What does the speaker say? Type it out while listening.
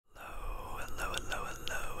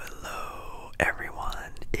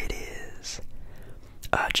it is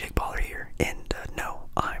Jake Baller here, and no,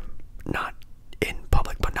 I'm not in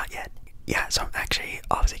public, but not yet. Yeah, so I'm actually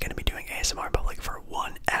obviously going to be doing ASMR in public for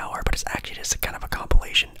 1 hour, but it's actually just kind of a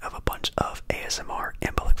compilation of a bunch of ASMR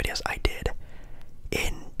in public videos I did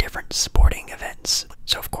in different sporting events.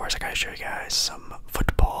 So of course I gotta show you guys some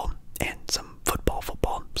football and some football,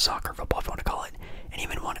 soccer football if you want to call it, and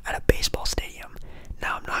even one at a baseball stadium.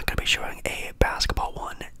 Now I'm not going to be showing a basketball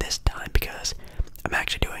one this time because I'm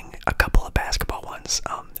actually doing a couple of basketball ones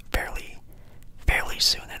fairly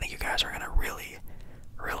soon. I think you guys are going to really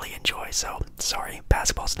enjoy. So sorry,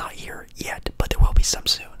 basketball's not here yet, but there will be some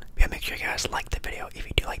soon. Yeah, make sure you guys like the video if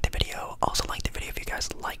you do like the video. Also like the video if you guys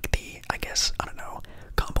like the, I don't know,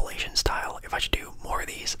 compilation style. If I should do more of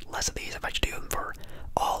these, less of these, if I should do them for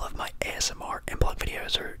all of my ASMR and blog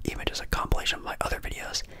videos, or even just a compilation of my other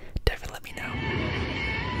videos, definitely let me know.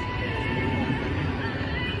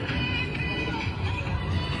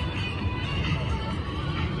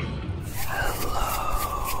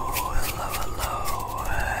 Hello,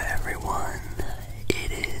 everyone.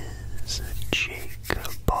 It is Jake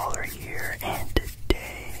Baller here, and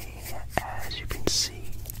today, as you can see,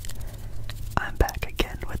 I'm back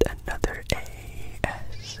again with another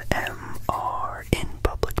ASMR in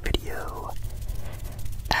public video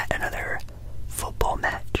at another football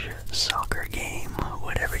match, soccer game,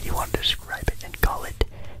 whatever you want to describe it and call it.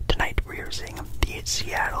 Tonight we are seeing the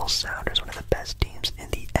Seattle Sounders, one of the best teams in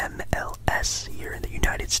the MLS here in the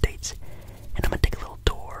United States. And I'm going to take a little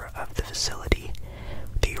tour of the facility,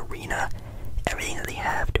 the arena, everything that they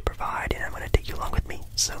have to provide, and I'm going to take you along with me.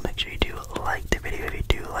 So make sure you do like the video if you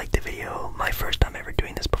do like the video. My first time ever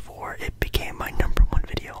doing this before, it became my #1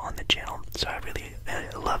 video on the channel. So I really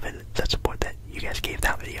love it, the support that you guys gave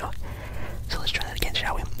that video. So let's try that again,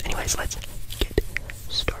 shall we? Anyways, let's get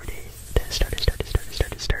started.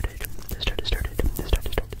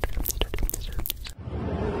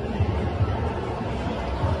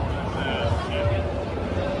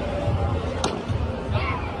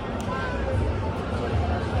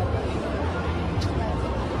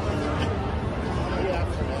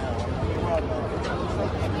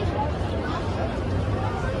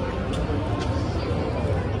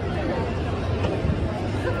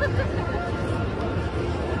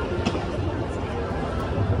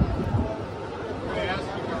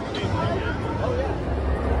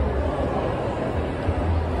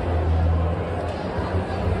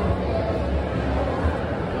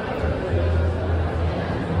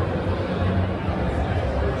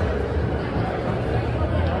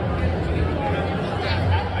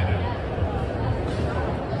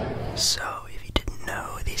 So, if you didn't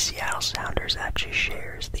know, the Seattle Sounders actually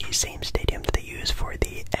shares the same stadium that they use for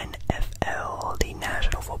the NFL, the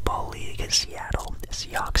National Football League in Seattle. The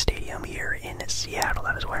Seahawks Stadium here in Seattle.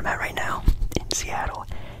 That is where I'm at right now, in Seattle.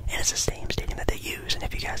 And it's the same stadium that they use. And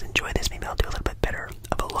if you guys enjoy this, maybe I'll do a little bit better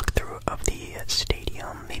of a look through of the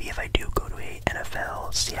stadium. Maybe if I do go to a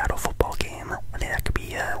NFL Seattle football game, I think that could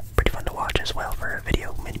be pretty fun to watch as well for a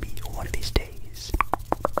video, maybe one of these days.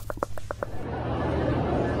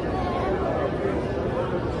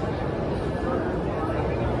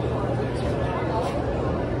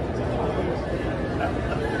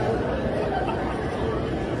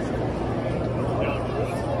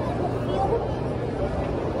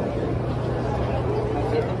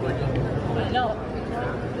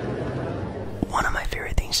 One of my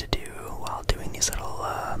favorite things to do while doing these little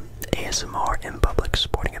ASMR in public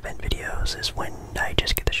sporting event videos is when I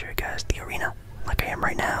just get to show you guys the arena, like I am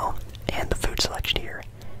right now, and the food selection here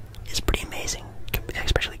is pretty amazing,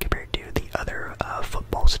 especially compared to the other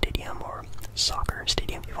football stadium or soccer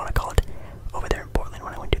stadium, if you want to call it, over there in Portland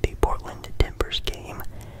when I went to the Portland Timbers game.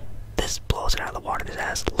 This blows it out of the water. This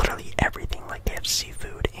has literally everything. Like, they have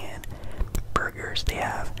seafood and burgers, they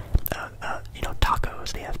have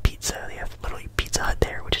tacos, they have pizza, they have literally Pizza Hut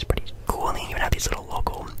there, which is pretty cool, and they even have these little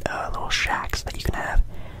local little shacks that you can have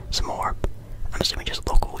some more, I'm assuming just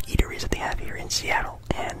local eateries that they have here in Seattle.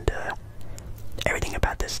 And everything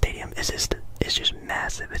about this stadium is just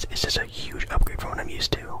massive. It's just a huge upgrade from what I'm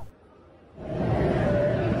used to.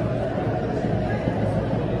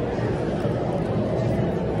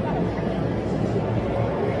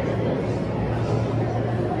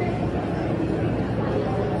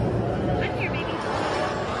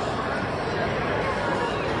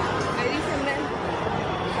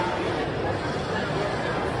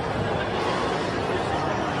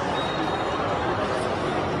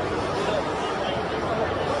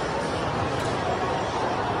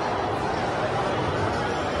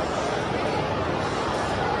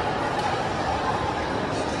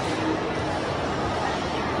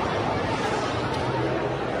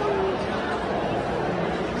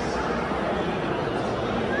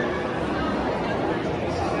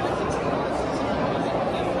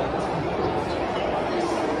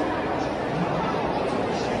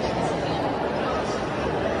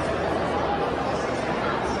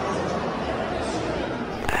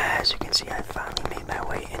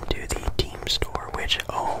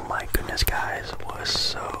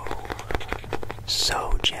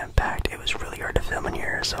 in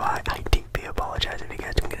here, so I deeply apologize if you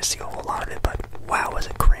guys don't get to see a whole lot of it, but wow, was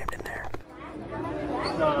it crammed in there.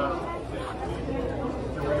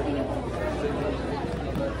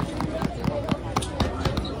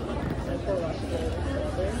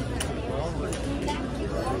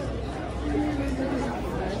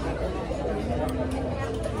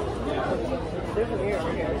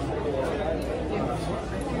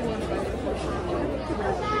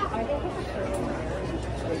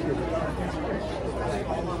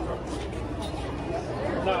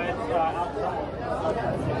 No, it's outside.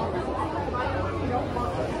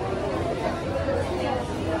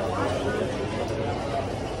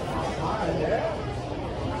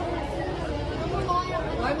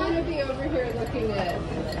 I'm going to be over here looking at.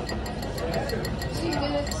 So you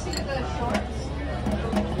didn't see the shorts?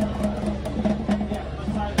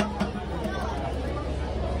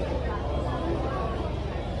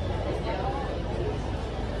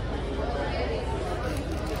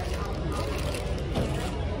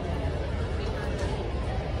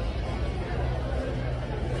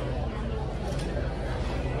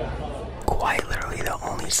 Quite literally the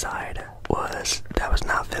only side that was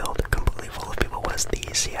not filled completely full of people was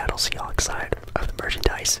the Seattle Seahawks side of the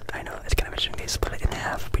merchandise. I know it's kind of interesting they split it in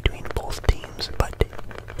half between both teams, but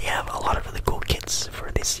they have a lot of really cool kits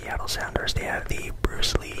for the Seattle Sounders. They have the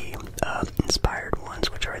Bruce Lee inspired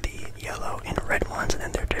ones, which are the yellow and red ones, and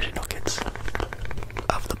then their traditional kits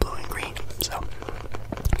of the blue and green. So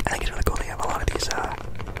I think it's really cool. They have a lot of these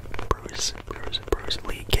Bruce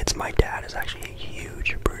Lee kits. My dad is actually a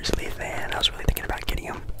huge Bruce Lee fan. I was really thinking about getting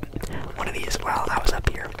him one of these while I was up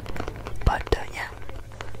here. But yeah.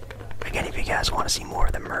 Again, if you guys want to see more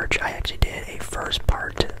of the merch, I actually did a first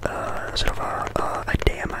part, sort of a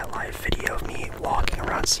day in my life video of me walking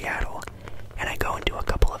around Seattle, and I go into a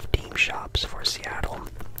couple of team shops for Seattle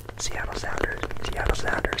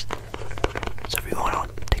Sounders. So if you want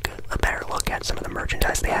to take a better look at some of the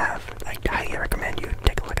merchandise they have, I highly recommend you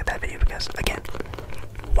take a look at that video because, again,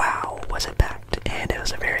 wow, was it packed, and it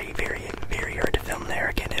was a very, very, very hard to film there.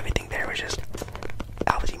 Again, everything there was just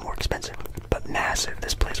obviously more expensive, but massive.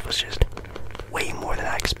 This place was just way more than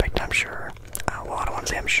I expected, I'm sure. Well, I don't want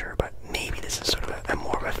to say I'm sure, but maybe this is sort of a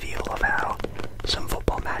more of a feel of how some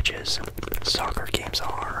football matches, soccer games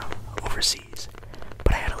are overseas.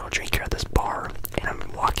 But I had a little drink here at this bar, and I'm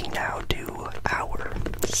walking now to our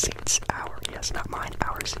seats. Yes, not mine,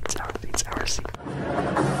 our seats.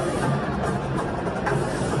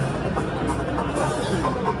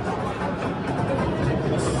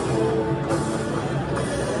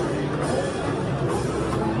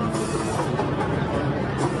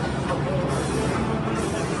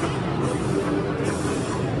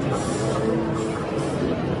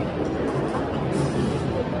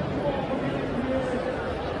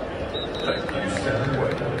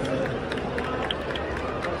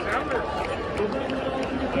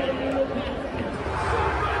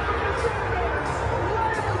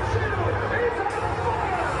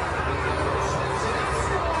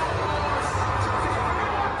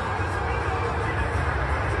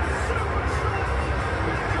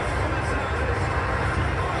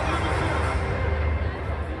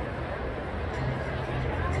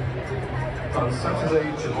 On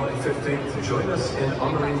Saturday, July 15th, join us in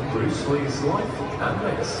honouring Bruce Lee's life and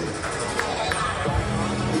legacy.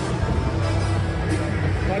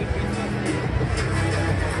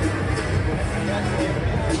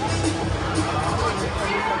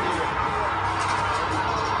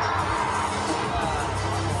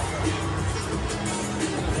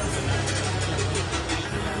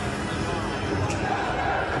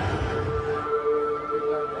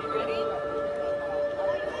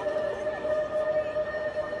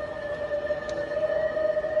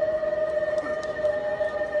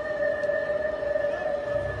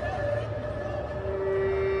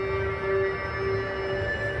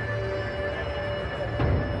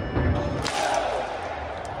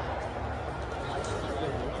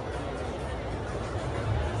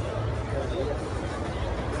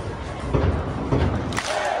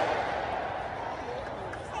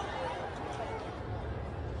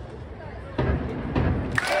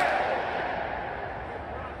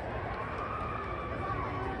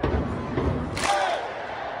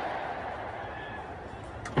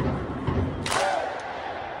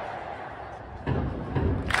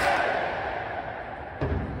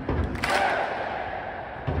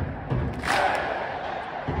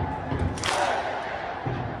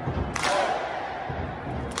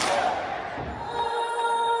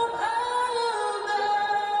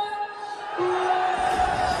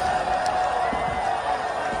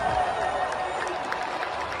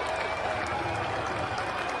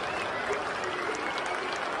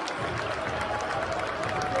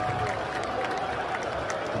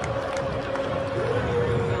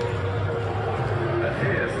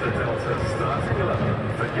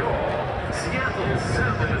 your Seattle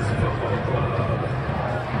Sounders Football Club.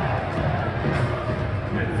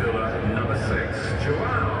 Midfielder number 6,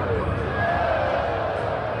 Joao.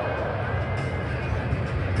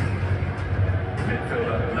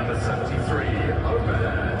 Midfielder number 73, Obed.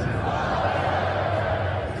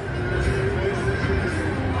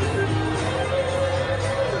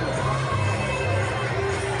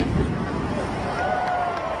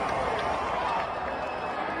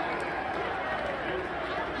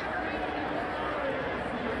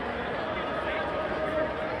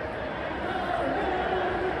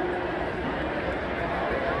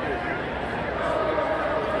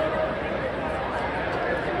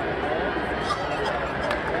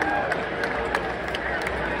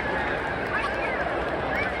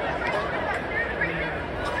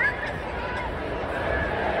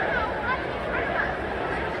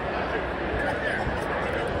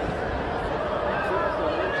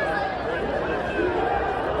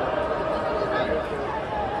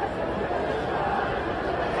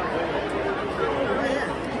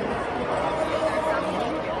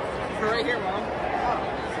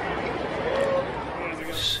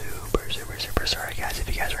 Super sorry guys if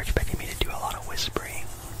you guys are expecting me to do a lot of whispering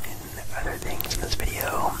and other things in this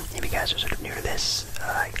video. If you guys are sort of new to this,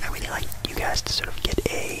 I really like you guys to sort of get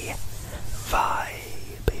a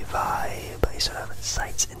sort of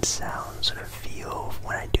sights and sounds sort of feel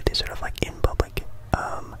when I do these sort of like in public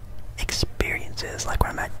experiences, like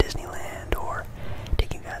when I'm at Disneyland or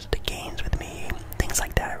taking you guys to games with me, things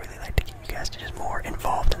like that. I really like to get you guys to just more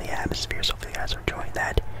involved in the atmosphere, so if you guys are enjoying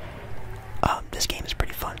that. This game is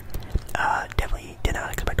pretty fun. Definitely did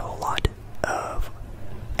not expect a whole lot of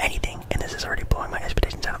anything, and this is already blowing my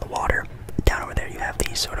expectations out of the water. Down over there you have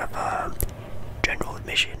the sort of general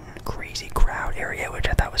admission crazy crowd area, which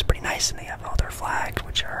I thought was pretty nice, and they have all their flags,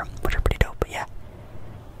 which are pretty dope. But yeah,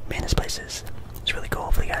 man, this place is really cool.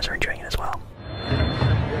 Hopefully you guys are enjoying it as well.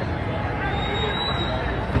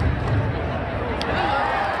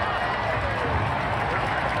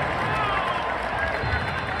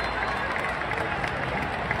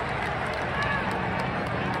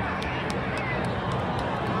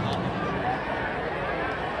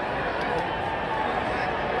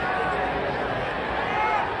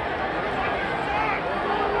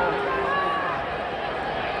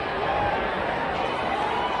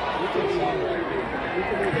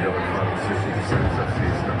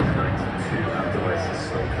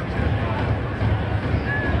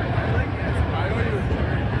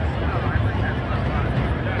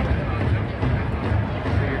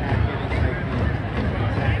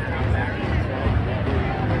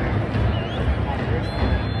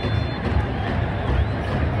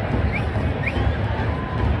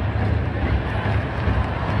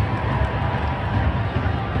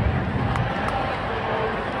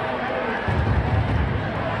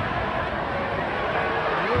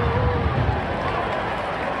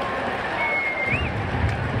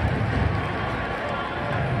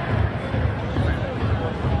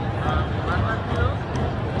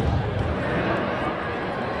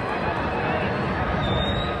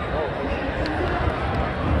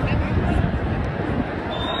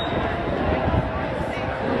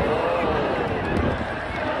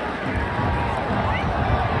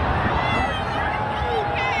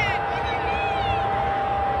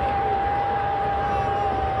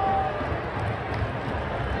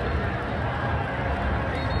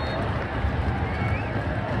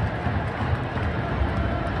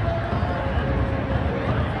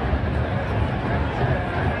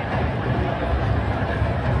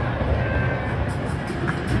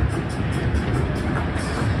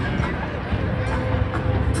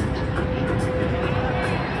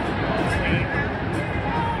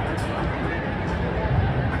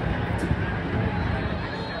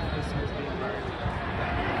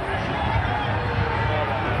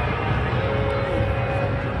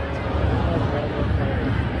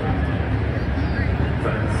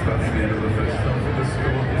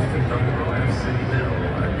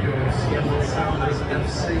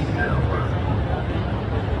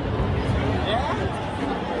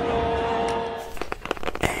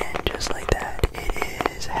 And just like that,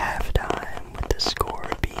 it is halftime with the score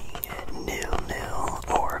being 0-0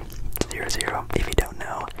 or 0-0 if you don't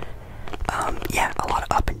know. Yeah, a lot of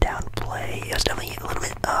up and down play. It was definitely a little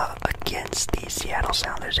bit against the Seattle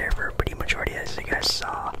Sounders there for a pretty majority, as you guys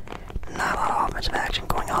saw. Not a lot of offensive action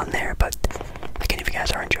going on there, but again, if you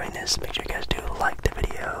guys are enjoying this, make sure you guys do like the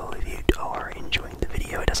video. If you are enjoying the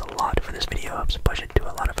video, it does a lot for this video. Helps push it to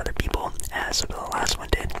a lot of other people, as the last one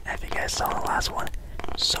did. If you guys saw the last one,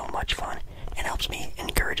 so much fun. It helps me,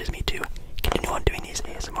 encourages me to continue on doing these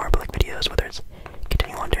ASMR public videos, whether it's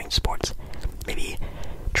continue on doing sports, maybe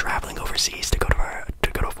traveling overseas to go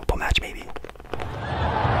to a football match, maybe.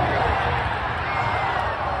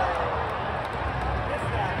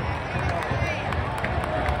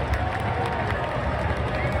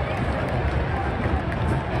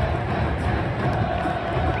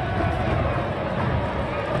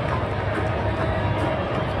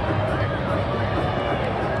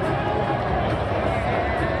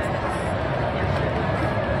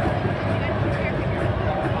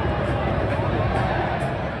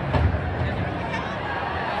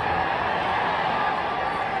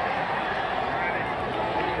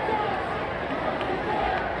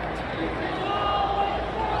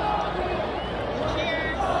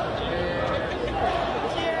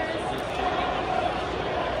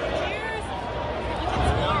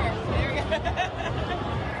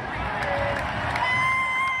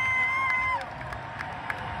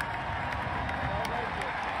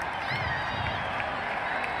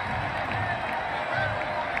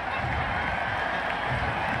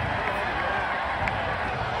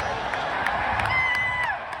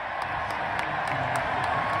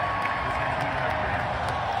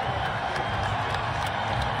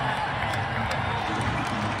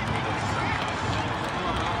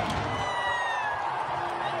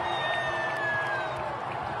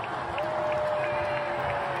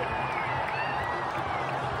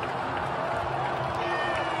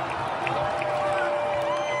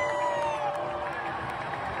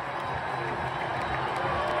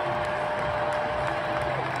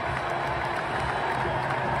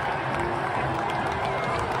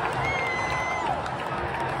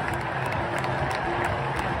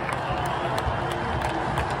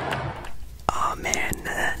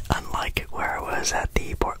 At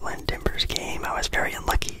the Portland Timbers game, I was very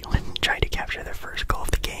unlucky when trying to capture their first goal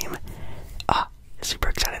of the game. Super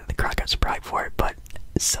excited that the crowd got surprised for it, but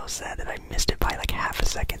so sad that I missed it by like half a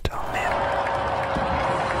second. Oh man.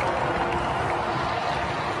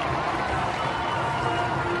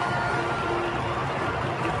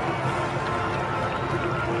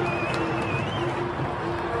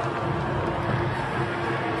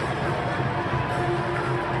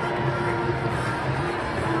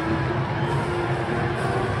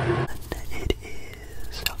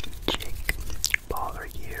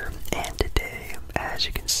 As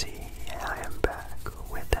you can see, I am back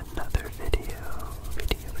with another video,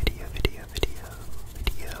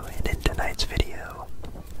 and in tonight's video,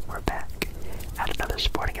 we're back at another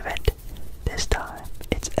sporting event. This time,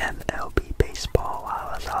 it's MLB baseball.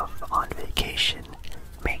 I was off on vacation.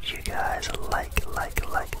 Make sure you guys like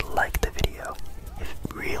the video. It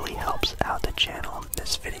really helps out the channel,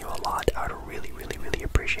 this video a lot. I would really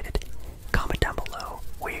appreciate it. Comment down below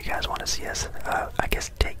where you guys want to see us, I guess,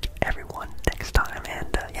 take everyone next time,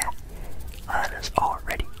 and yeah, let us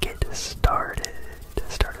already get started.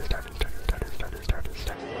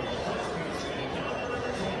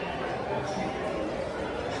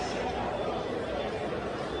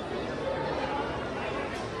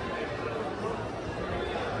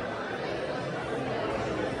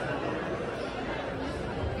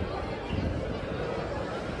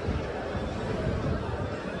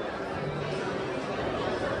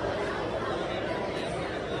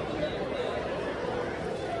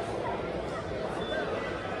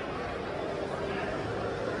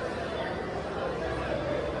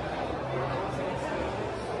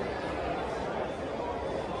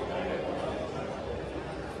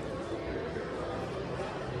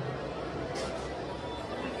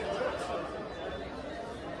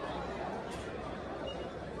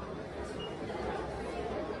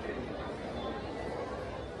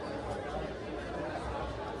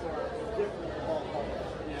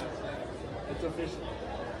 It's official.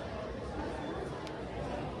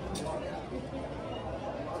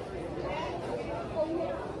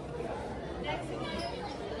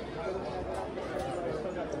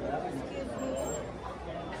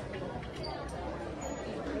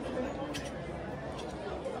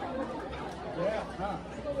 Yeah, huh?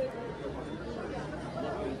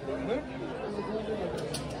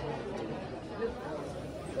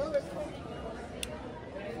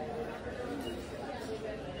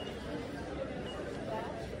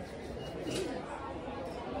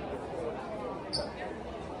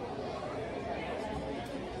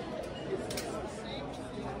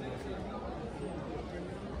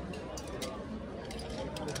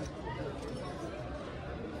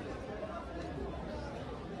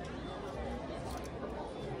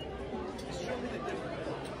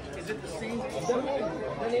 Is it the same?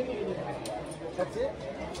 That's it?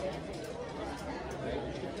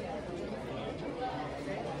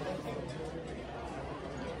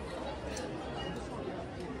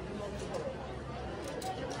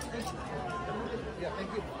 Yeah,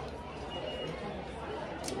 thank you.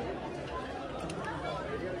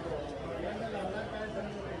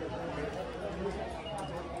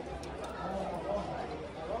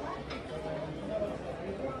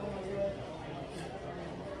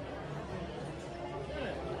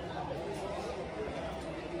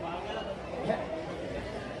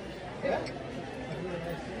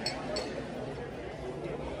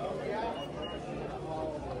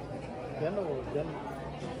 That's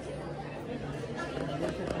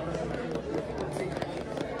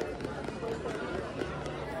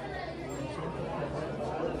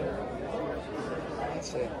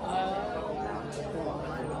it.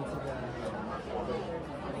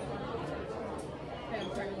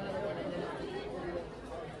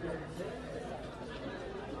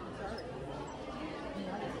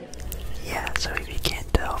 Yeah, so if you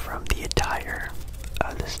can't tell from the attire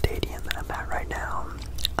of the stadium that I'm at right now,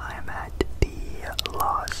 I'm at the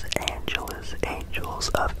Los Angeles Angels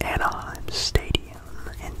of Anaheim Stadium,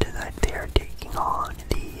 and tonight they are taking on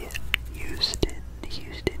the Houston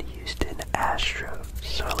Astros.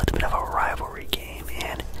 So a little bit of a rivalry game,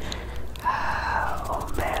 and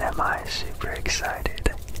oh man, am I super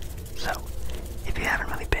excited. So, if you haven't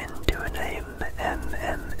really been to an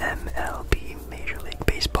MLB Major League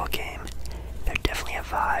Baseball game, they're definitely a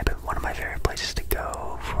vibe, one of my favorite places to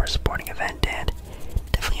go for a sporting event, and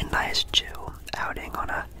definitely a nice chill outing on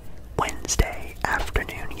a Wednesday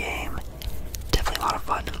afternoon game. Definitely a lot of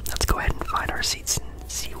fun. Let's go ahead and find our seats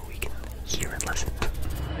and see what we can hear and listen to.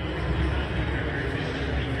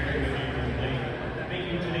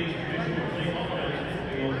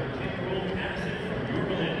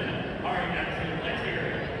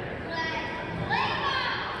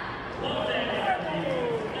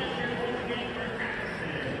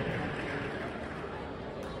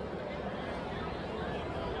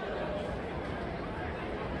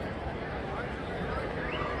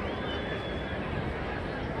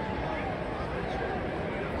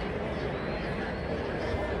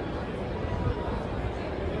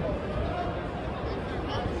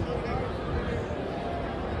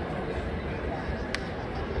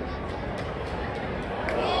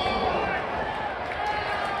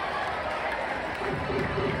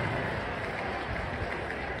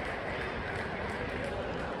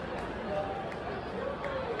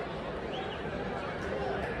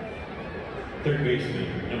 Third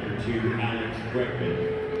baseman, number 2, Alex Bregman.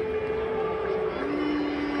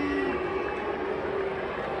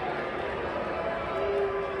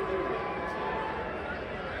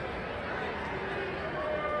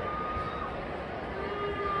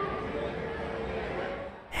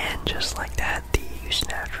 And just like that, the Houston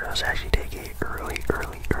Astros actually take a early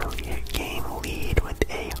game lead with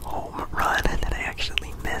a home run that I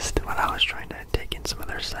actually missed when I was trying to take in some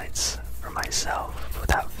other sights for myself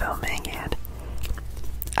without filming, and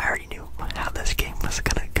I already knew how this game was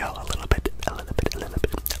gonna go a little bit.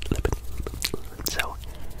 So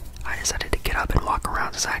I decided to get up and walk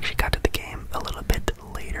around since I actually got to the game a little bit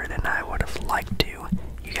later than I would have liked to.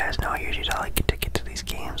 You guys know I usually like to get to these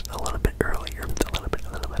games a little bit earlier, a little bit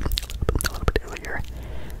earlier,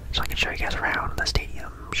 so I can show you guys around the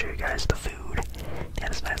stadium, show you guys the food. They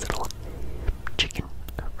have this nice little chicken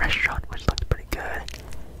restaurant, which looks pretty good.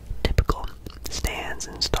 Typical stands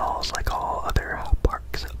and stalls like all other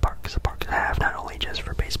parks have, not only just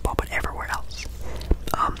for baseball but everywhere else.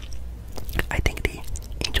 I think the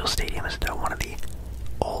Angel Stadium is still one of the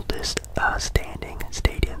oldest standing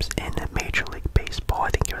stadiums in Major League Baseball. I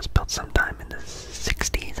think it was built sometime in the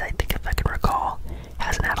 60s, I think, if I can recall.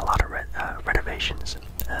 Hasn't had a lot of renovations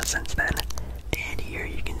since then. And here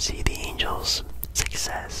you can see the Angels'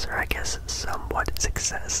 success, or I guess somewhat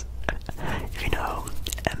success. If you know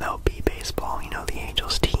MLB baseball, you know the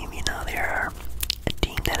Angels team, you know they're a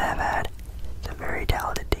team that have had some very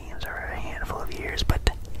talented teams over a handful of years, but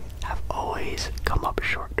have always come up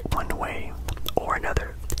short one way or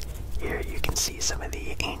another. Here you can see some of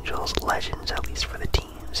the Angels legends, at least for the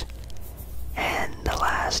teams. And the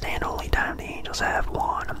last and only time the Angels have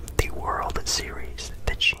won the World Series,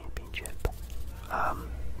 the championship,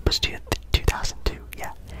 was 2002,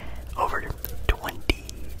 yeah. Over 20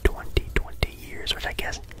 years, which I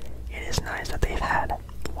guess it is nice that they've had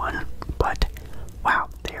one, but wow,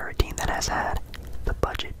 they are a team that has had the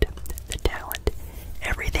budget, the talent,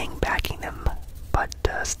 everything backing them, but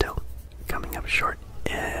still coming up short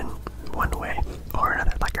in one way or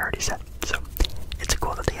another, like I already said. So it's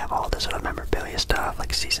cool that they have all this sort of memorabilia stuff, like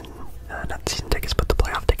not season tickets, but the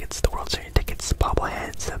playoff tickets, the World Series tickets,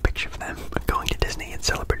 bobbleheads, a picture of them going to Disney and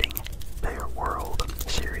celebrating their World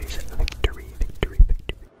Series victory.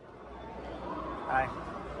 Hi.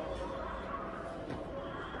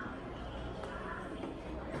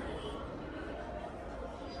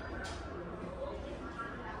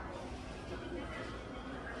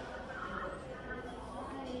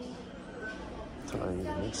 So I don't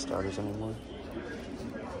even need starters anymore.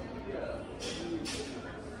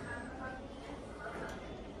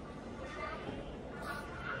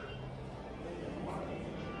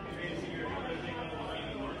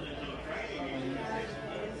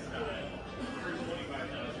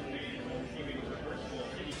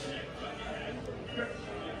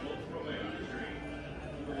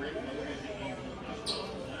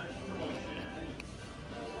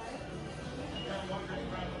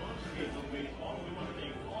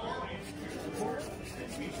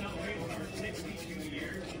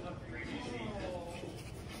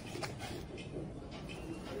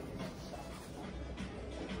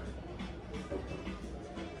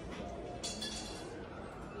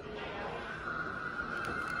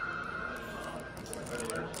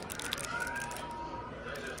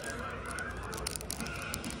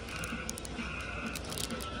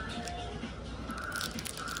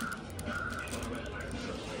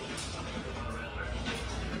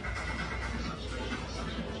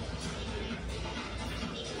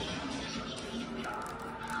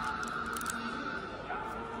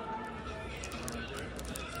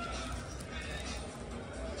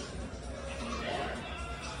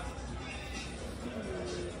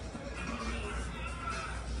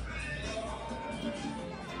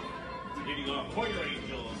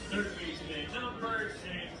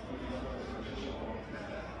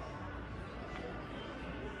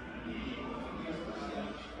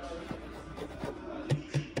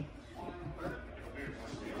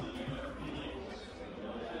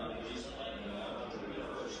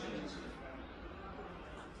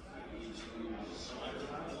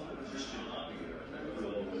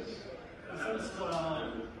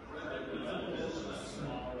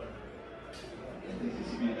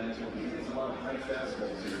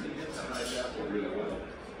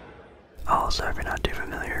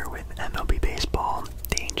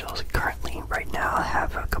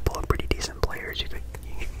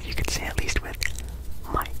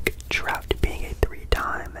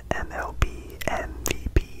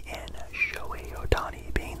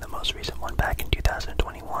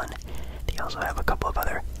 also have a couple of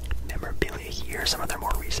other memorabilia here, some of their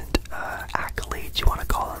more recent accolades, you want to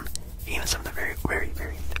call them, even some of the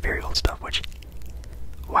very old stuff, which,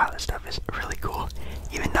 wow, this stuff is really cool.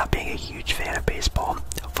 Even not being a huge fan of baseball,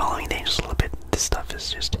 following the Angels a little bit, this stuff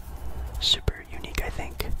is just super unique, I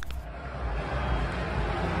think.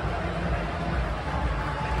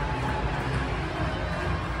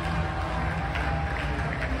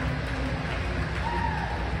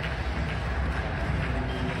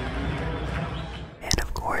 And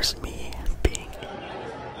of course, me being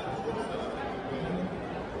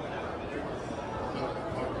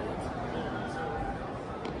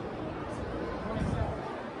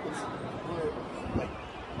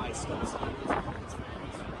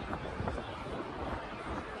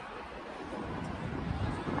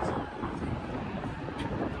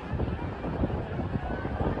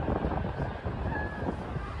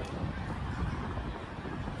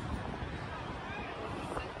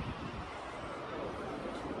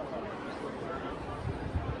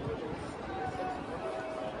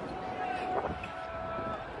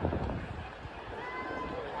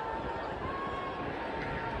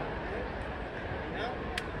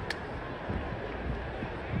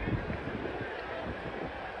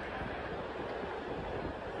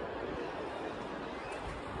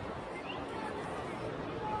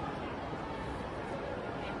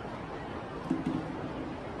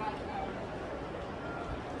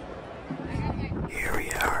Here we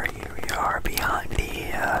are behind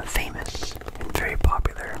the famous and very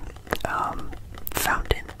popular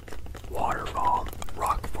fountain, waterfall,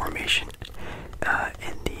 rock formation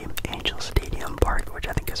in the Angel Stadium Park, which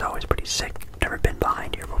I think is always pretty sick. Never been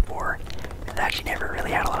behind here before, and actually never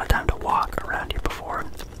really had a lot of time to walk around here before.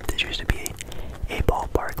 This used to be a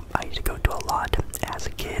ballpark I used to go to a lot as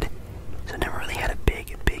a kid, so never really had a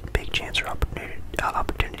big chance or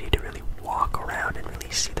opportunity to really walk around and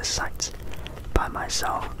really see the sights by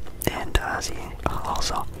myself, and see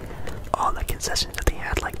also all the concessions that they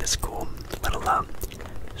had, like this cool little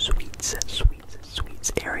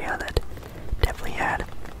sweets area that definitely had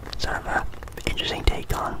sort of a interesting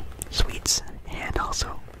take on sweets, and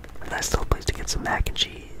also a nice little place to get some mac and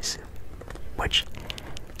cheese, which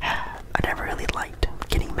I never really liked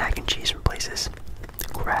getting mac and cheese from places.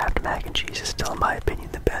 Kraft mac and cheese is still, in my opinion,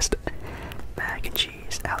 the best mac and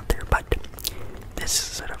cheese out there, but this is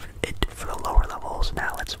sort of it for the lower levels.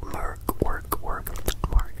 Now let's work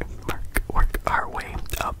our way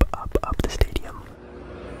up the stadium.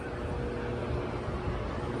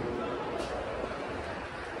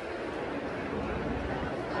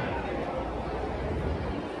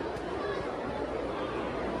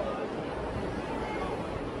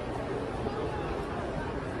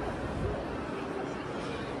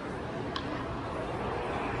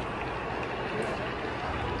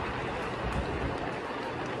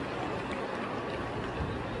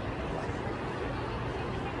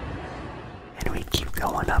 And we keep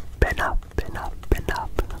going up and up and up and up.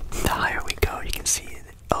 The higher we go, you can see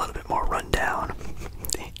a little bit more rundown.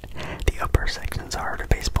 The upper sections are the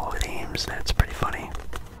baseball games, and it's pretty funny.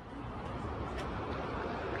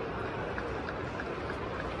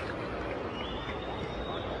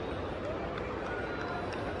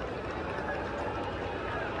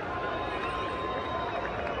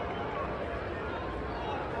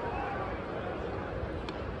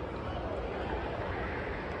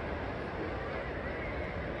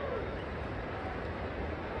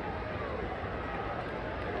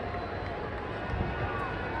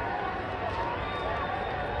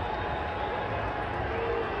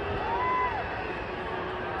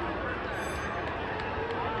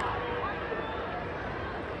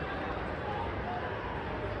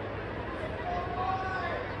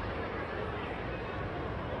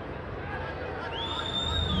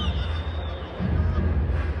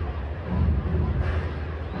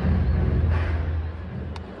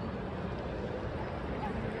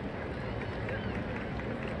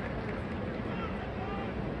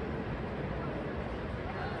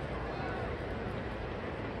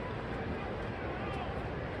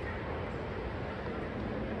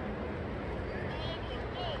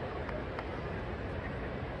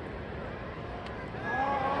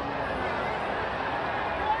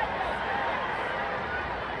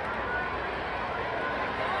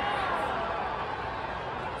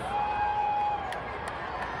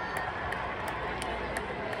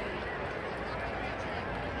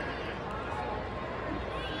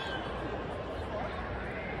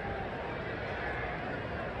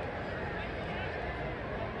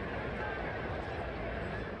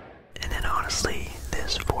 Honestly,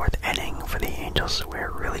 this fourth inning for the Angels, where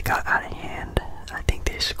it really got out of hand, I think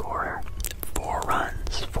they score 4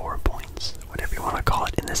 runs, 4 points, whatever you want to call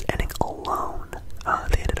it, in this inning alone.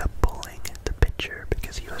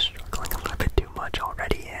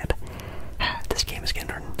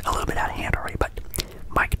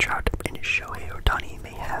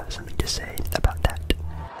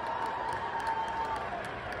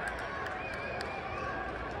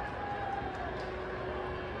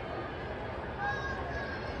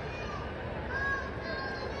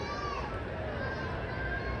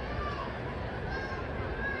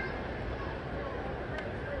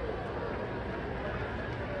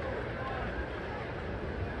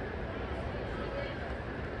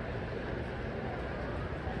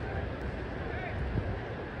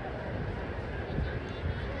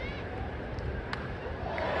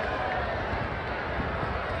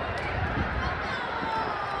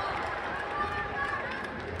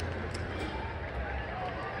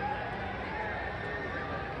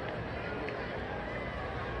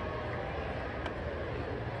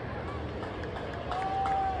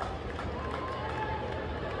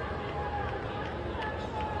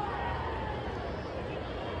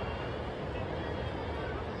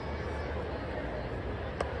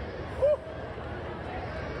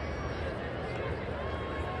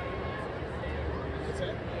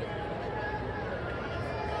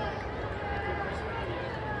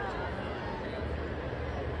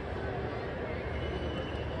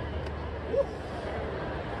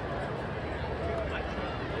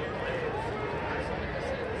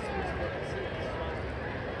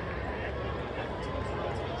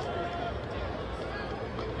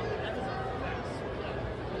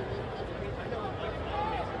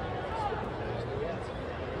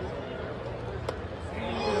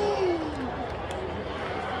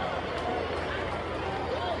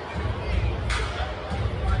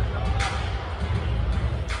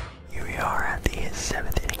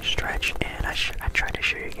 I tried to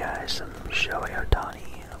show you guys some Shohei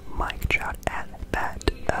Ohtani mic shot at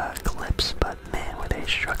bat clips, but man, were they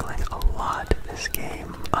struggling a lot this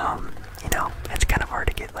game. You know, it's kind of hard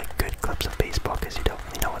to get like good clips of baseball because you don't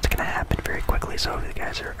really know what's gonna happen very quickly. So hopefully you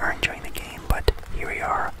guys are enjoying the game. But here we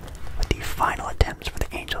are with the final attempts for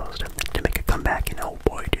the Angels to make a comeback, and oh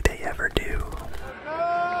boy, do they ever do.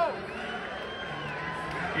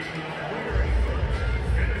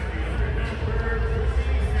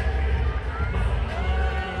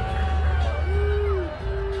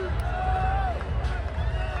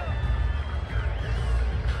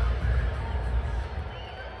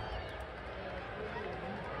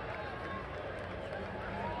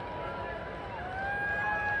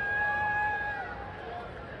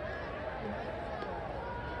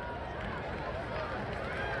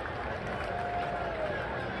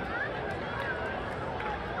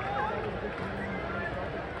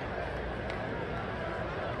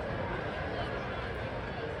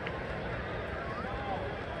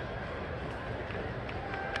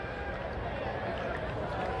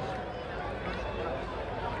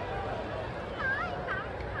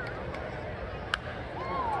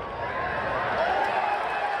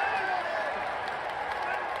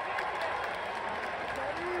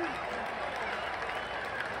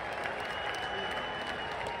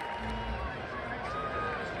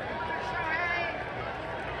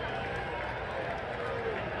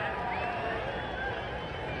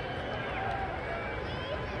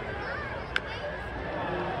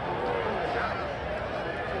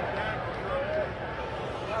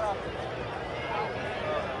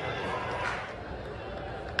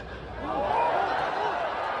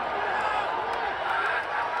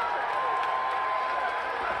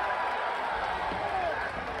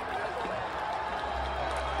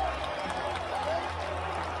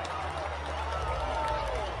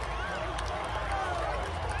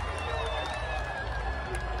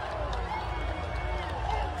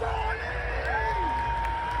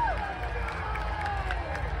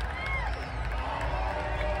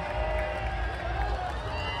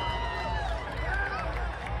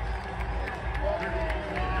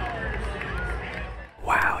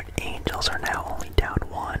 Are now only down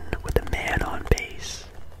one with a man on base.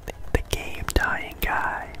 The game tying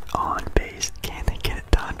guy on base. Can they get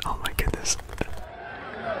it done? Oh my goodness.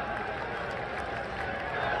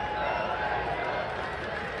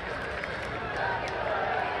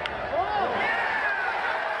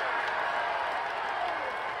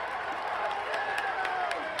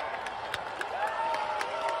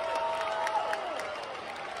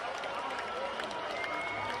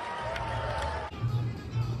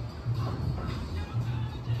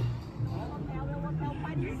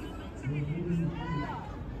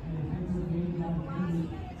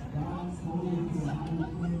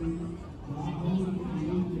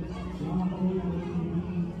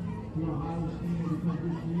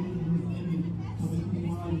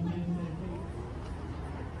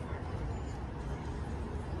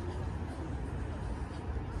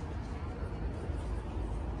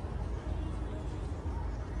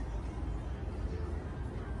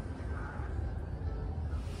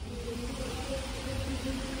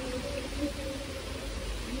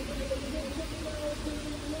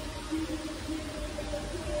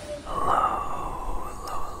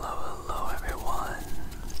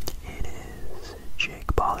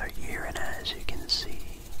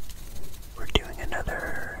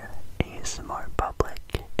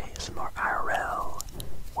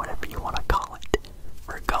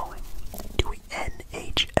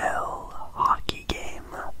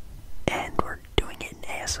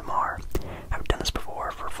 I've done this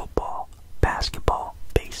before for football, basketball,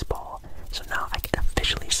 baseball, so now I can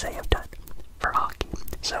officially say I've done it for hockey.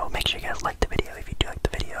 So make sure you guys like the video if you do like the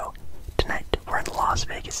video. Tonight we're in Las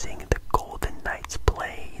Vegas seeing the Golden Knights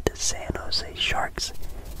play the San Jose Sharks.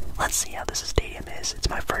 Let's see how this stadium is. It's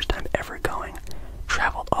my first time ever going.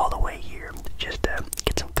 Traveled all the way here just to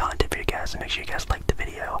get some content for you guys. So make sure you guys like the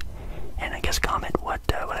video, and I guess comment what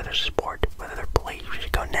other sport, what other place we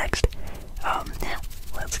should go next. Yeah,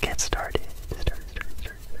 let's get started.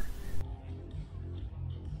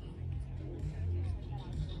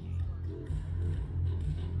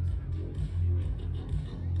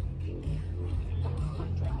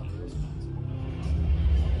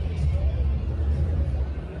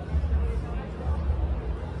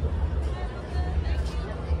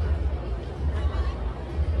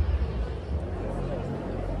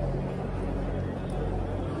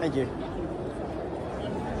 Thank you.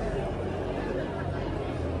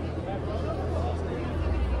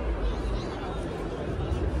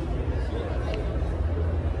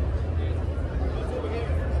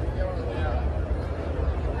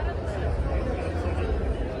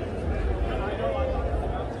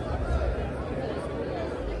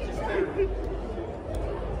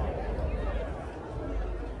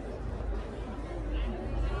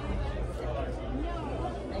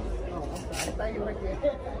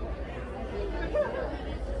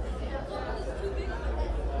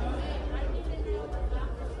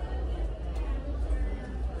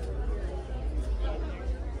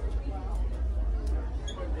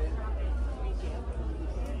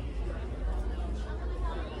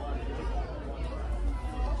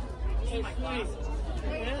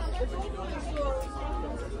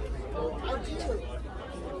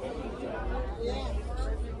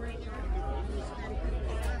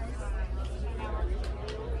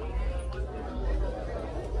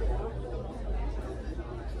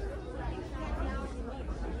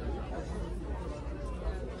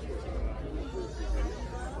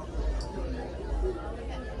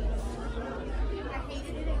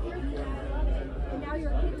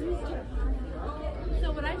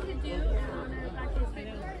 So what I should do is back to the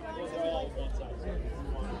picture.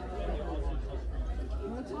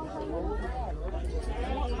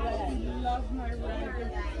 I love my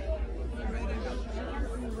red.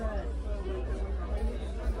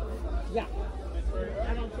 Yeah.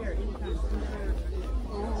 I don't care. Anytime.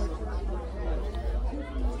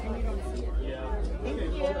 And you don't see it. Yeah. Thank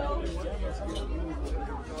you.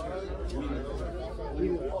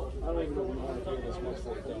 I don't even know how to do this much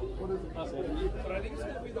like that. What is it? But I think it's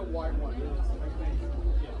going to be the white one.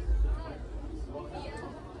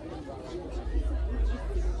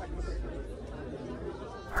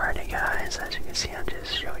 Alrighty guys, as you can see, I'm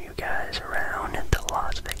just showing you guys around the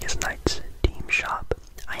Las Vegas Knights team shop.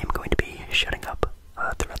 I am going to be shutting up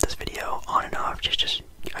throughout this video on and off, just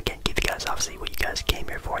again give you guys obviously what you guys came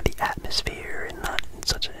here for, the atmosphere, and not in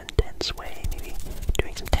such an intense way, maybe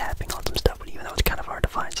doing some tapping on some stuff, but even though it's kind of hard to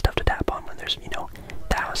find stuff to tap on when there's, you know,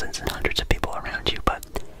 thousands and hundreds of people around you. But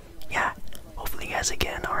yeah, hopefully you guys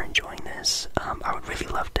again are enjoying this. I would really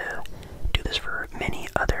love to do this for many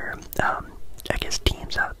other I guess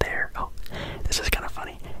teams out there. Oh, this is kind of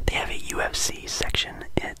funny. They have a UFC section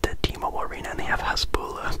at the T-Mobile Arena, and they have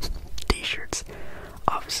Hasbulla t-shirts.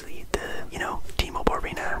 Obviously, the, you know, T-Mobile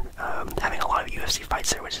Arena having a lot of UFC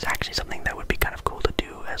fights there, which is actually something that would be kind of cool to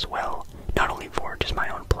do as well. Not only for just my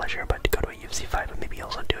own pleasure, but to go to a UFC fight, but maybe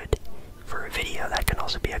also do it for a video. That can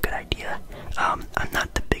also be a good idea. I'm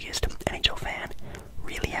not the biggest NHL fan.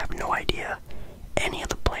 Really have no idea any of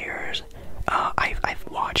the players. I've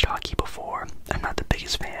watched hockey before. I'm not the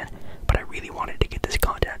biggest fan, but I really wanted to get this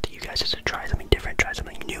content out to you guys just to try something different, try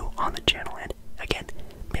something new on the channel, and again,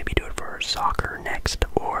 maybe do it for soccer next,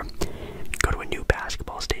 or go to a new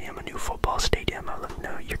basketball stadium, a new football stadium. I'd love to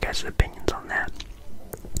know your guys' opinions on that.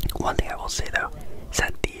 One thing I will say though is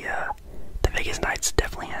that the Vegas Knights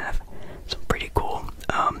definitely have some pretty cool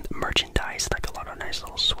merchandise, like a lot of nice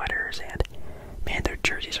little sweaters, and man, their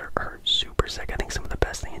jerseys are super sick. I think some of the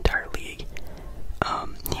best in the entire league.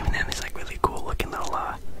 Even then, these like really cool looking little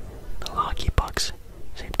hockey pucks,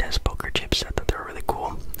 same desk poker chips. I thought they were really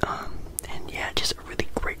cool. And yeah, just a really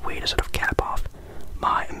great way to sort of cap off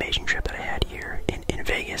my amazing trip that I had here in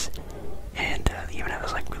Vegas. And they even have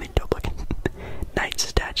this like really dope looking knight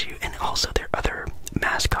statue, and also their other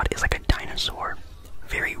mascot is like a dinosaur.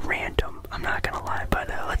 Very random, I'm not gonna lie, but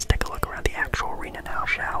let's take a look around the actual arena now,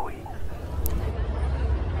 shall we?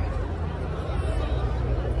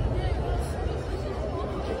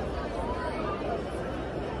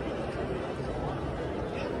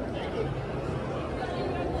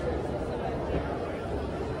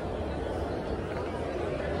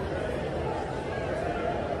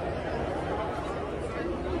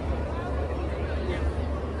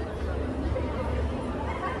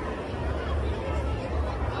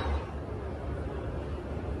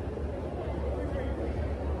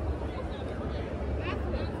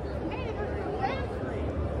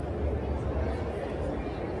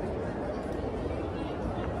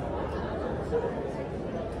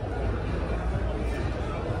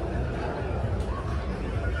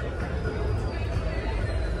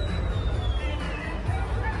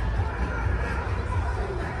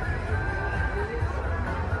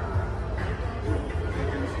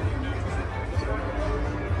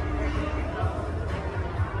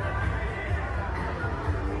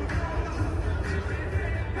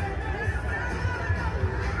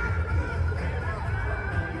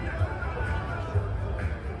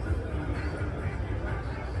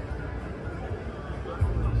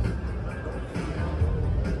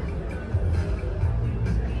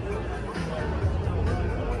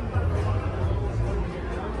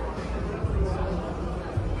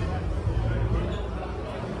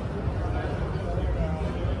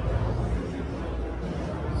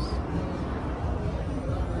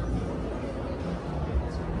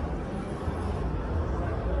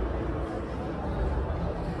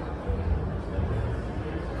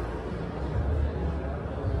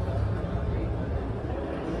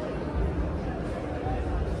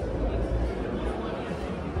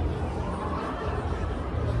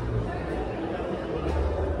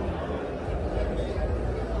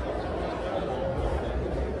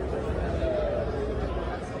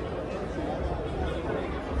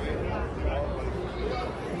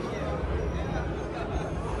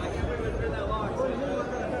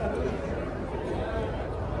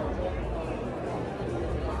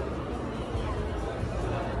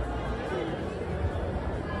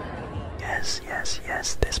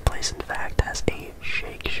 guys, this place in fact has a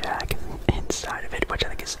Shake Shack inside of it, which I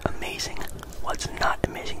think is amazing. What's not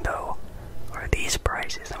amazing though are these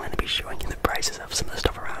prices. I'm going to be showing you the prices of some of the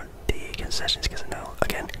stuff around the concessions, because I know,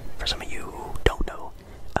 again, for some of you who don't know,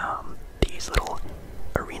 these little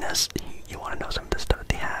arenas, you want to know some of the stuff that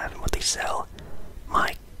they have and what they sell.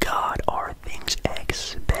 My God, are things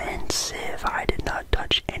expensive. I did not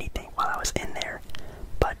touch anything while I was in there,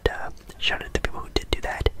 but shout out to the people who did do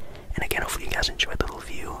that. And again, hopefully you guys enjoyed the little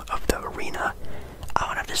view of the arena. I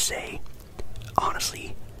would have to say,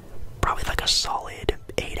 honestly, probably like a solid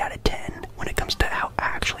 8 out of 10 when it comes to how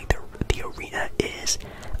actually the arena is.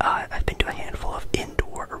 I've been to a handful of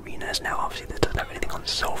indoor arenas. Now, obviously, this doesn't have anything on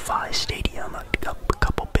SoFi Stadium, a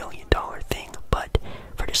couple $1 billion thing, but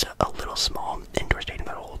for just a little small indoor stadium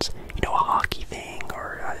that holds, you know, a hockey thing,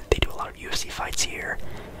 or they do a lot of UFC fights here,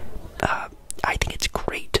 I think it's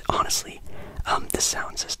great, honestly. The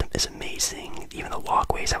sound system is amazing. Even the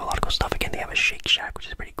walkways have a lot of cool stuff. Again, they have a Shake Shack, which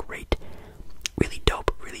is pretty great. Really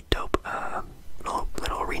dope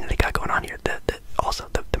little arena they got going on here. Also,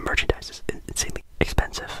 the merchandise is insanely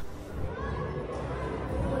expensive.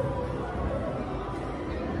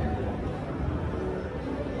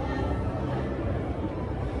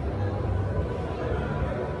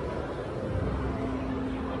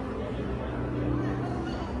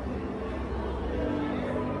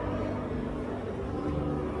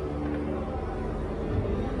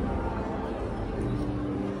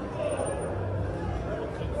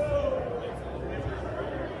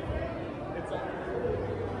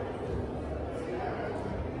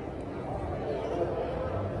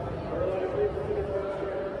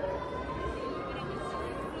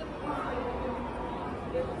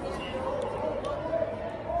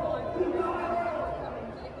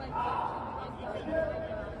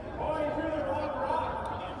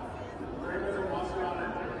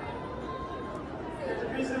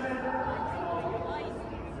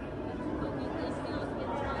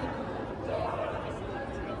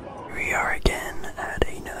 We are again at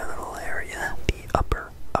another little area, the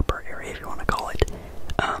upper area, if you want to call it.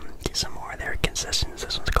 Some more of their concessions.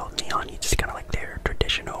 This one's called Neon. You just kind of like their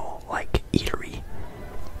traditional like eatery,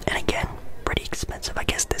 and again, pretty expensive. I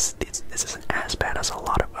guess this isn't as bad as a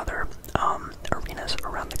lot of other arenas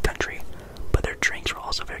around the country, but their drinks were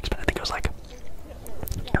also very expensive. I think it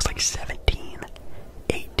was like $17,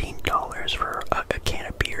 $18 for a can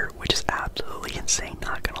of beer, which is absolutely insane.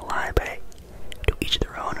 Not gonna lie, but hey, to each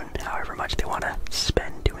their own, and however much they want to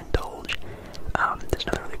spend to indulge. There's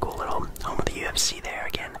another really cool little home of the UFC there.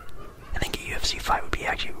 Again, I think a UFC fight would be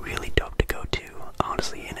actually really dope to go to,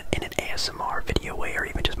 honestly, in an ASMR video way, or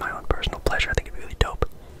even just my own personal pleasure. I think it'd be really dope.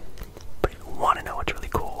 But if you want to know what's really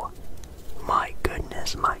cool, my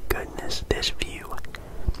goodness, this view.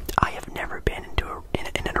 I have never been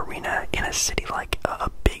in an arena in a city like a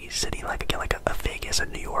big city, like again, like a Vegas, a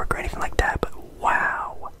New York, or anything like that. But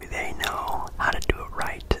wow, they know how to do it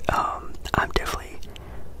right. I'm definitely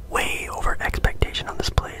way over expectation on this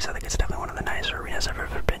place. I think it's definitely one of the nicer arenas I've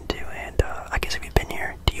ever been to. And I guess if you've been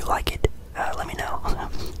here, do you like it? Let me know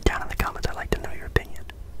down in the comments. I'd like to know your opinion.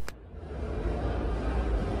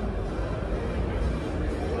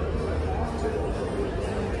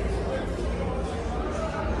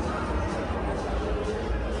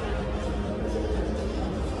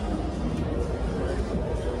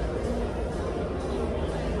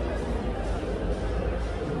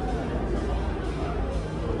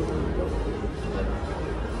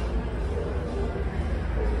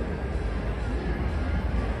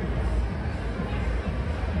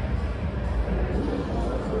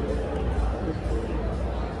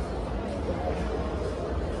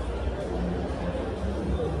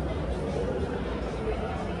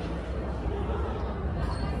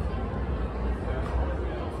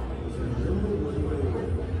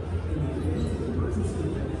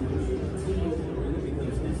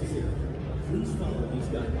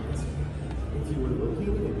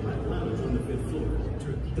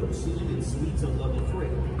 Those seated in suites on level 3,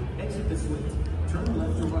 exit the suite, turn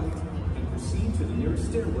left or right, and proceed to the nearest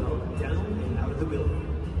stairwell down and out of the building.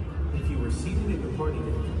 If you were seated in the party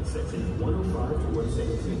deck, section 105 to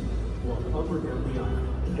 117, walk up or down the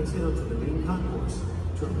aisle, exit onto the main concourse,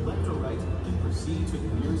 turn left or right, and proceed to the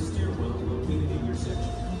nearest stairwell located in your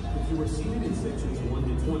section. If you were seated in sections 1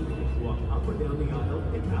 to 20, walk up or down the aisle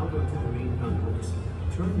and out onto the main concourse.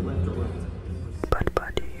 Turn left or right.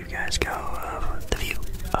 But do you guys go the view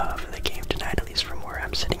of the game tonight, at least from where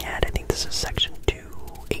I'm sitting at? I think this is section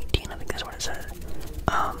 218, I think that's what it says.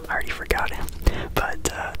 I already forgot it, but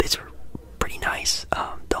these were pretty nice.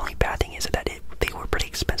 The only bad thing is that they were pretty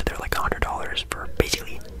expensive. They were like $100 for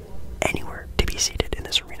basically anywhere to be seated in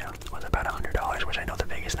this arena. It was about $100, which I know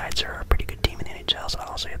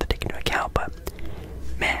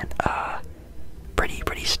man,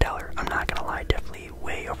 pretty stellar. I'm not gonna lie, definitely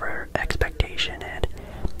way over expectation, and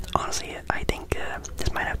honestly, I think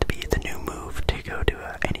this might have to be the new move to go to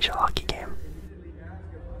an NHL hockey game.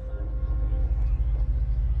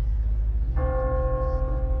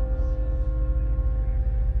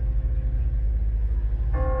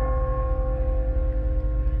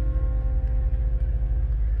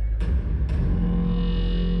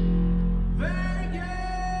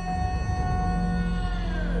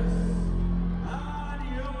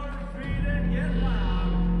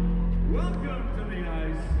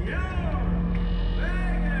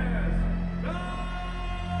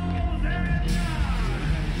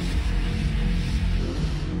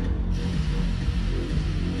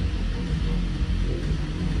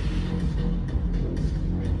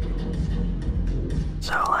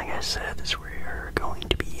 So, like I said, we're going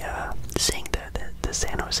to be seeing the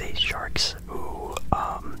San Jose Sharks, who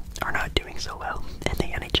are not doing so well in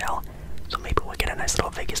the NHL. So maybe we'll get a nice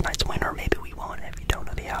little Vegas Knights win, or maybe we won't. If you don't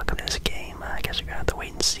know the outcome of this game, I guess we're gonna have to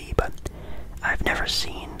wait and see. But I've never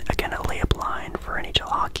seen again a layup line for NHL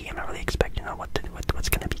hockey. I'm not really expecting on what's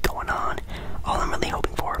gonna be going on. All I'm really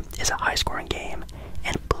hoping for is a high-scoring game,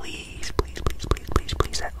 and please,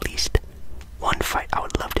 at least one fight. I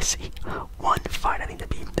would love to see one fight. I think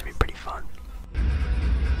that'd be pretty fun.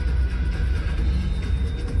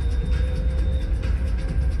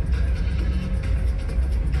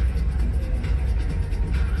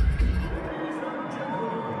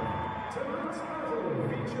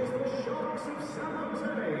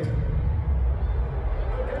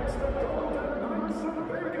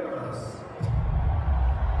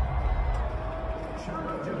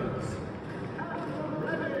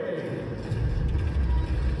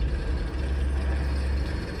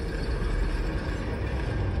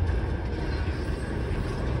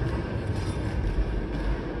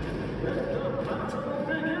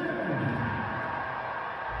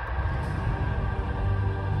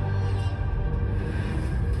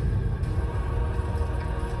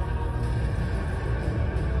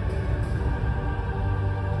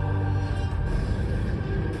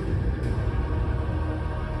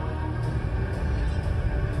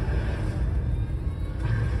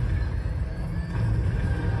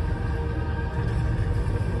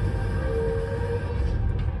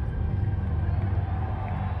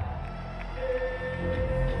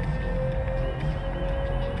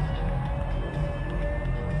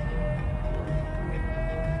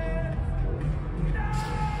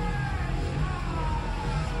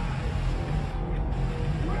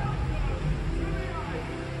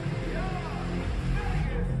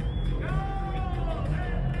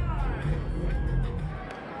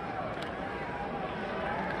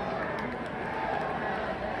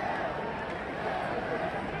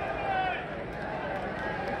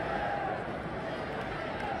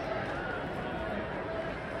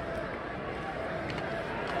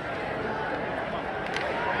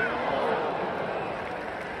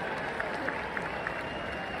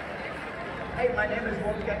 Hey, my name is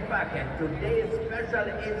Wolfgang Bach, and today's special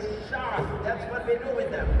is sharp. That's what we do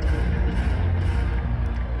with them.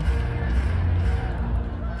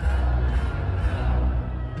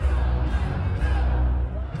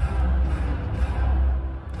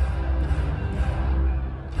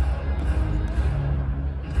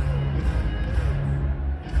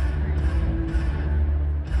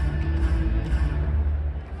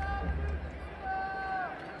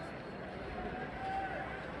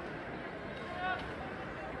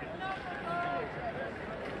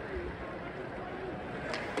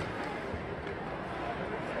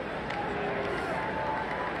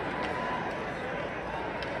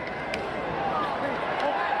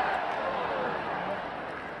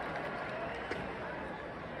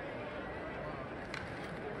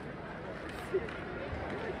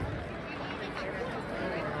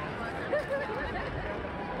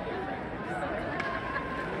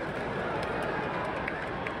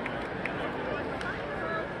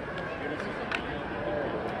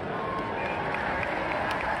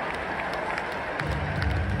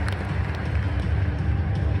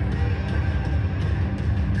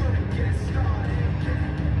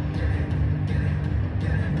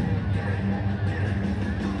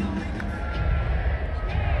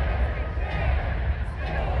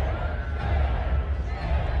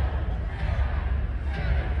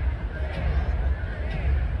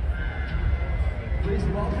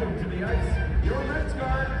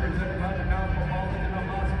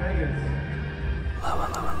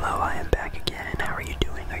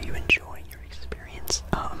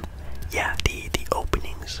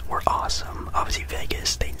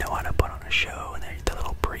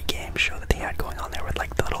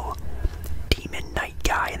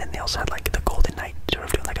 also had like the Golden Knight sort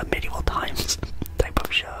of doing like a medieval times type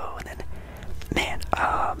of show, and then man,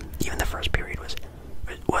 even the first period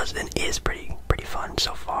was and is pretty fun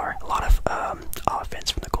so far. A lot of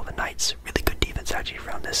offense from the Golden Knights, really good defense actually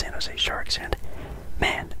from the San Jose Sharks, and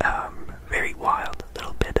man, very wild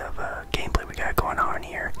little bit of gameplay we got going on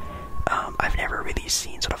here. I've never really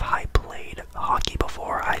seen sort of high played hockey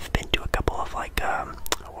before. I've been to a couple of like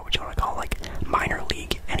what would you want to call like minor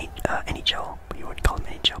league NHL, you wouldn't call them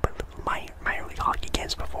NHL, but minor league hockey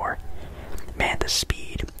games before. Man, the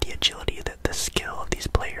speed, the agility, the skill of these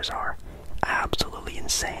players are absolutely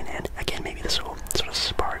insane. And again, maybe this will sort of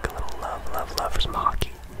spark a little love for some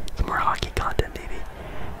hockey, some more hockey content maybe.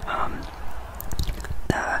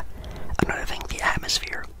 Another thing, the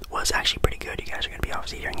atmosphere was actually pretty good. You guys are going to be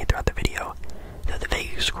obviously hearing it throughout the video. The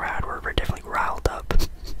Vegas crowd were definitely riled up.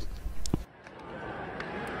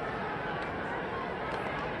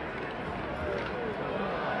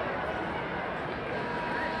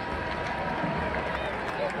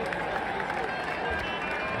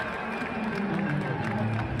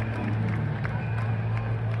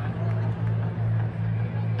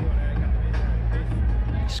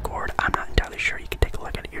 Scored. I'm not entirely sure. You can take a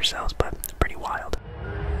look at it yourselves, but pretty wild.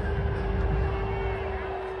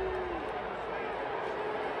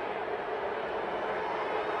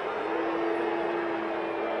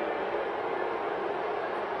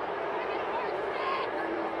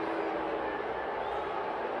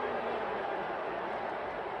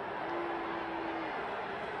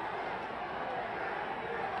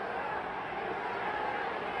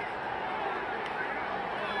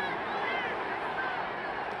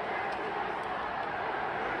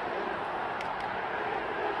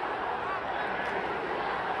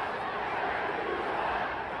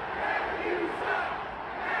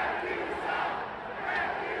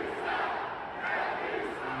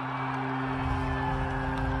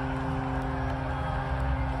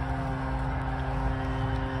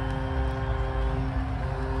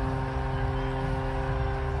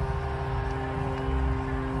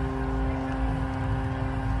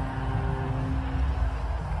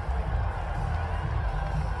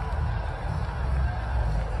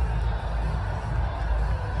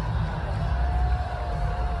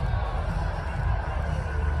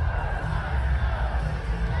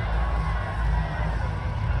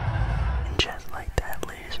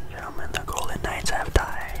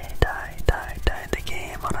 The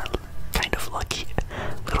game on a kind of lucky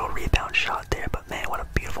little rebound shot there, but man, what a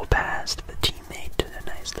beautiful pass to the teammate, to the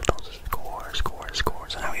nice little score.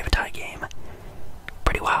 So now we have a tie game.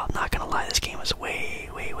 Pretty wild, not gonna lie. This game was way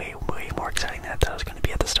more exciting than I thought it was gonna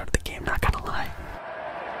be at the start of the game, not gonna lie.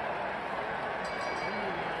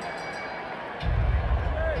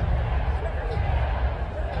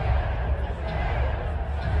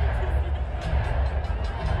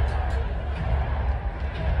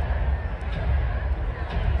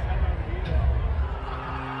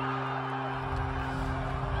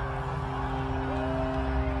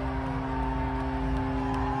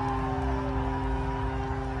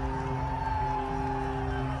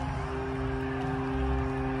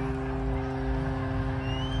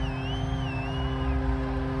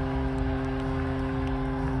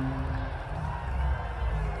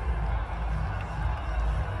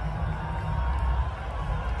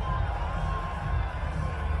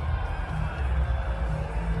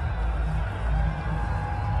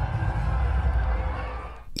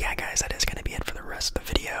 Yeah guys, that is going to be it for the rest of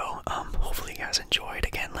the video. Hopefully you guys enjoyed.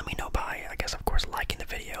 Again, let me know by, I guess of course, liking the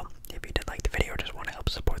video if you did like the video or just want to help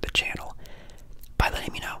support the channel by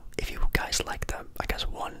letting me know if you guys like the, I guess,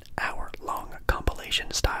 1 hour long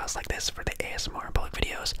compilation styles like this for the ASMR and public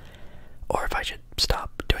videos, or if I should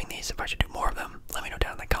stop doing these, if I should do more of them. Let me know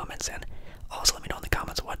down in the comments, and also let me know in the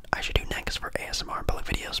comments what I should do next for ASMR and public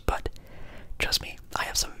videos. But trust me, I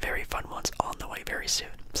have some very fun ones on the way very soon.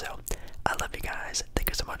 So I love you guys. Thank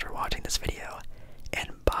you so much for watching this video, and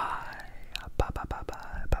bye.